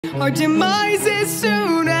Our demise is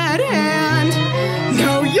soon at hand.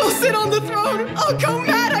 No, you'll sit on the throne. I'll go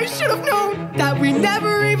mad, I should have known that we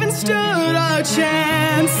never even stood a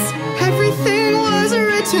chance. Everything was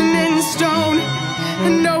written in stone,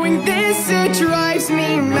 and knowing this, it drives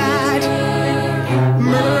me mad.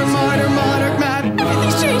 Murder, martyr, monarch, mad.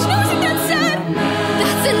 Everything's changed, no, isn't that sad?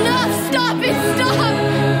 That's enough, stop it, stop.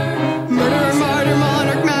 Murder, martyr,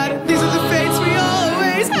 monarch, mad. These are the fates we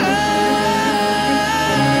always had.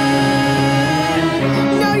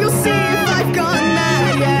 Now you'll see if I've gone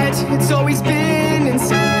mad yet. It's always been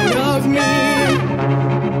inside of me.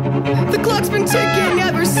 The clock's been ticking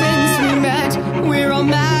ever since we met. We're all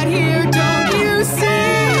mad here, don't you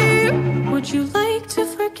see? Would you like to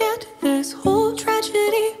forget this whole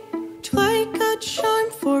tragedy? Would you like a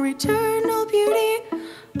charm for eternal beauty?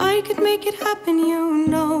 I could make it happen, you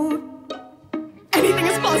know. Anything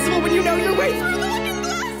is possible when you know your way